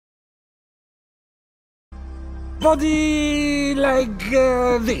Body like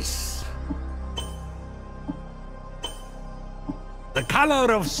this. The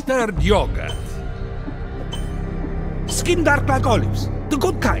color of stirred yogurt. Skin dark like olives. The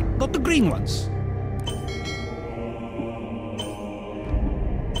good kind, not the green ones.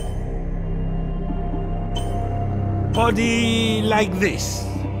 Body like this.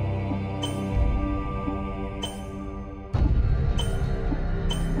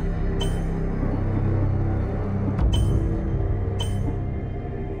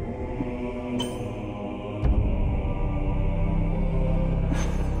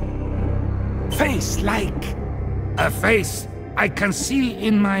 Face like a face I can see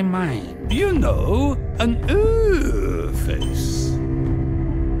in my mind. You know, an face.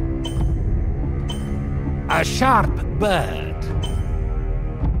 A sharp bird.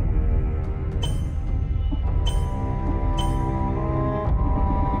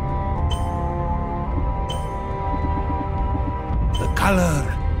 The color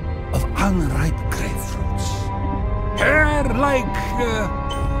of unripe grapefruits. Hair like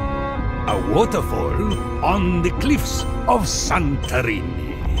a waterfall on the cliffs of Santorini.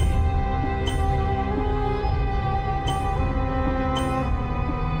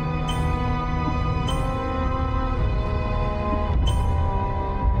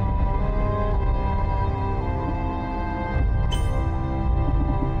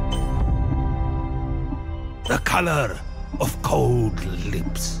 The color of cold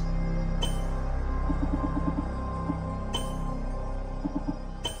lips.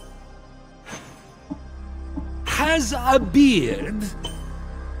 Has a beard.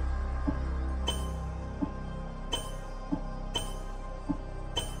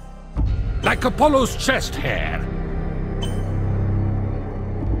 Like Apollo's chest hair.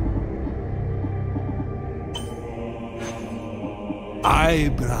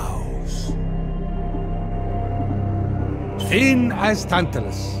 Eyebrows. Thin as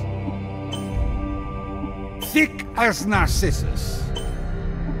Tantalus. Thick as Narcissus.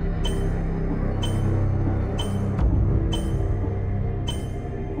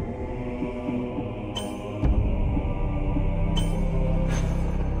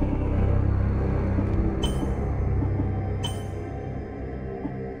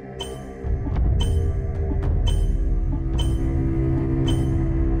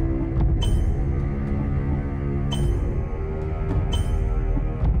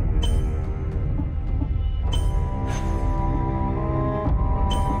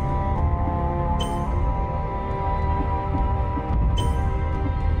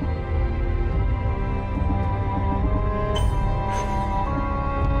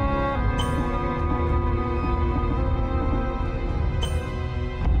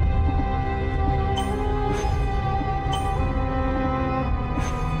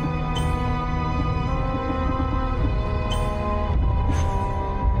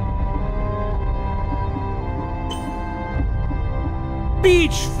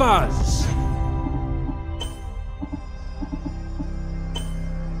 Beach fuzz.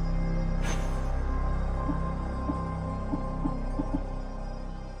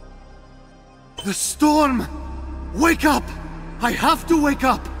 The storm! Wake up! I have to wake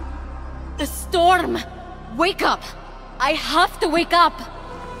up! The storm! Wake up! I have to wake up!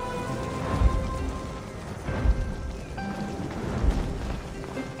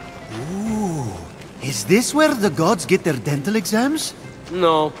 Ooh, is this where the gods get their dental exams?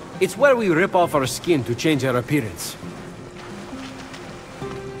 No, it's where we rip off our skin to change our appearance.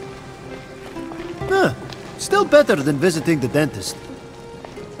 Huh. Still better than visiting the dentist.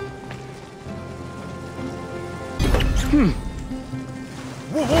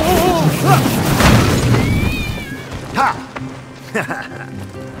 Ha!